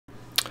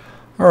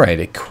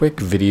Alright, a quick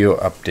video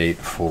update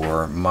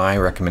for my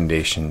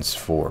recommendations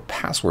for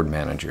password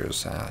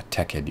managers,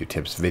 Tech Edu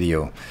Tips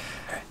video.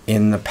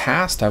 In the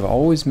past, I've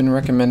always been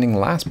recommending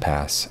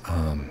LastPass,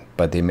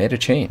 but they made a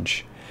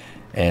change.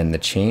 And the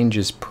change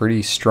is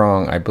pretty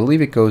strong. I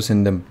believe it goes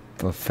into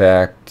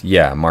effect,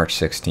 March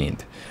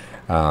 16th.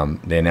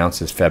 They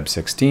announced this Feb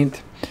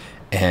 16th.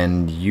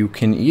 And you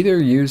can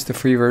either use the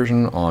free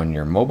version on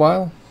your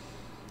mobile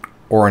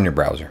or on your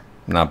browser.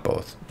 Not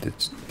both.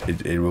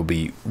 It will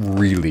be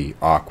really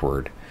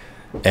awkward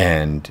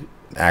and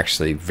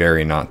actually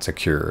very not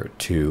secure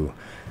to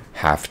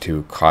have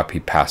to copy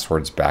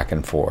passwords back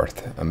and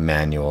forth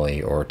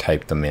manually or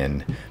type them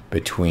in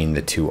between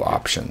the two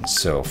options.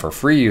 So for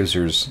free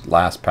users,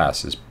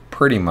 LastPass is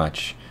pretty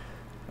much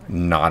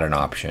not an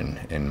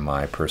option in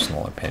my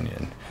personal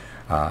opinion.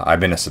 I've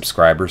been a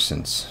subscriber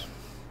since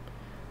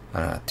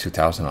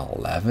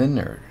 2011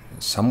 or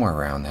somewhere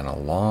around then, a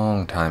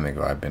long time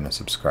ago. I've been a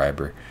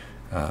subscriber,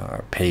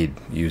 paid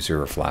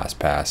user of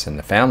LastPass, and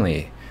the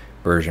family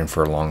version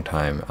for a long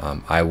time.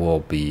 I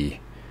will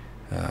be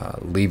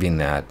leaving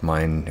that.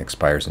 Mine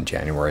expires in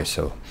January,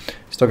 so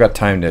still got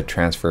time to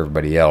transfer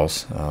everybody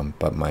else,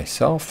 but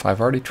myself, I've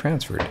already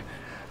transferred.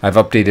 I've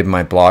updated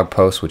my blog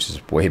post, which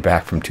is way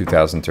back from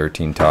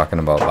 2013, talking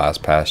about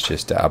LastPass,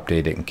 just to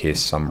update it in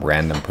case some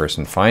random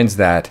person finds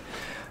that.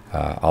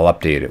 I'll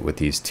update it with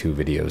these two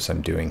videos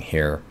I'm doing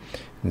here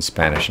in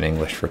Spanish and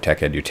English for Tech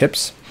Edu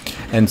Tips.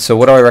 And so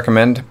what do I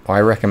recommend?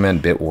 I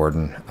recommend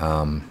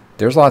Bitwarden.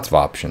 There's lots of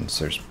options.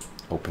 There's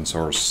open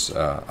source,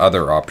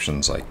 other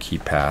options like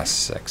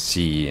KeyPass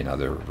XC and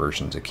other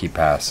versions of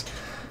KeyPass.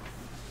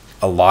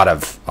 A lot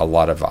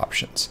of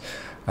options.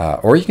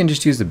 Or you can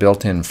just use the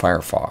built-in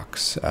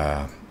Firefox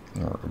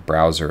or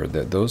browser.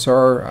 Those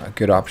are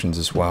good options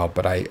as well.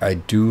 But I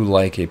do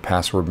like a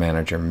password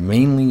manager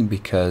mainly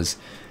because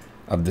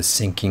of the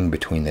syncing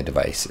between the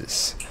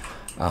devices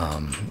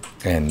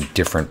and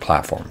different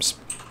platforms.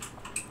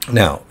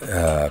 Now,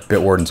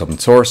 Bitwarden's open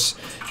source.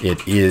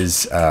 It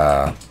is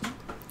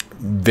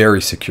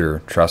very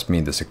secure. Trust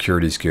me, the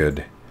security is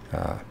good.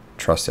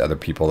 Trust the other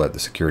people that the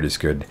security is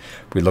good.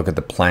 If we look at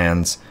the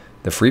plans,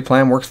 the free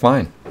plan works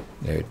fine.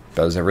 It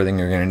does everything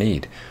you're going to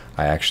need.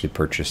 I actually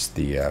purchased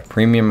the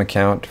premium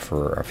account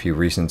for a few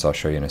reasons I'll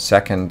show you in a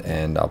second,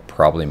 and I'll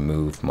probably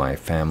move my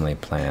family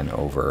plan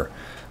over.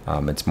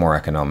 It's more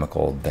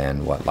economical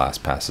than what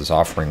LastPass is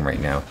offering right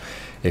now.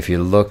 If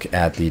you look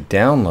at the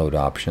download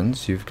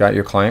options, you've got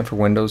your client for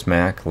Windows,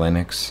 Mac,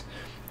 Linux,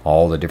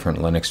 all the different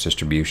Linux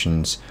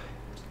distributions,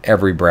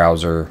 every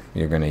browser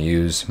you're going to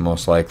use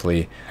most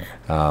likely,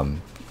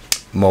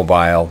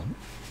 mobile,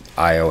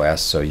 iOS,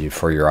 so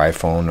for your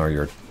iPhone or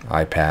your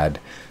iPad,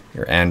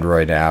 your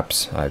Android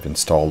apps. I've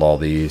installed all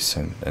these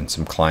and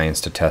some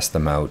clients to test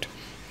them out.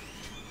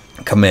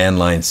 Command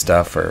line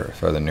stuff for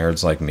the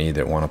nerds like me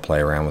that want to play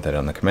around with it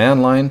on the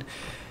command line,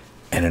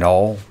 and it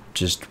all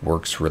just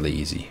works really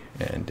easy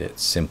and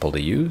it's simple to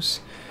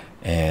use.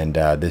 And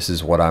this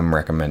is what I'm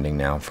recommending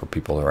now for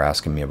people who are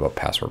asking me about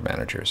password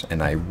managers,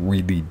 and I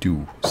really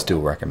do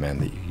still recommend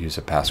that you use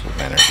a password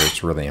manager.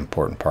 It's a really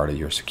important part of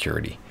your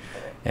security.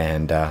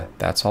 And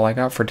that's all I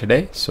got for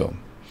today, so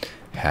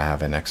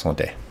have an excellent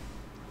day.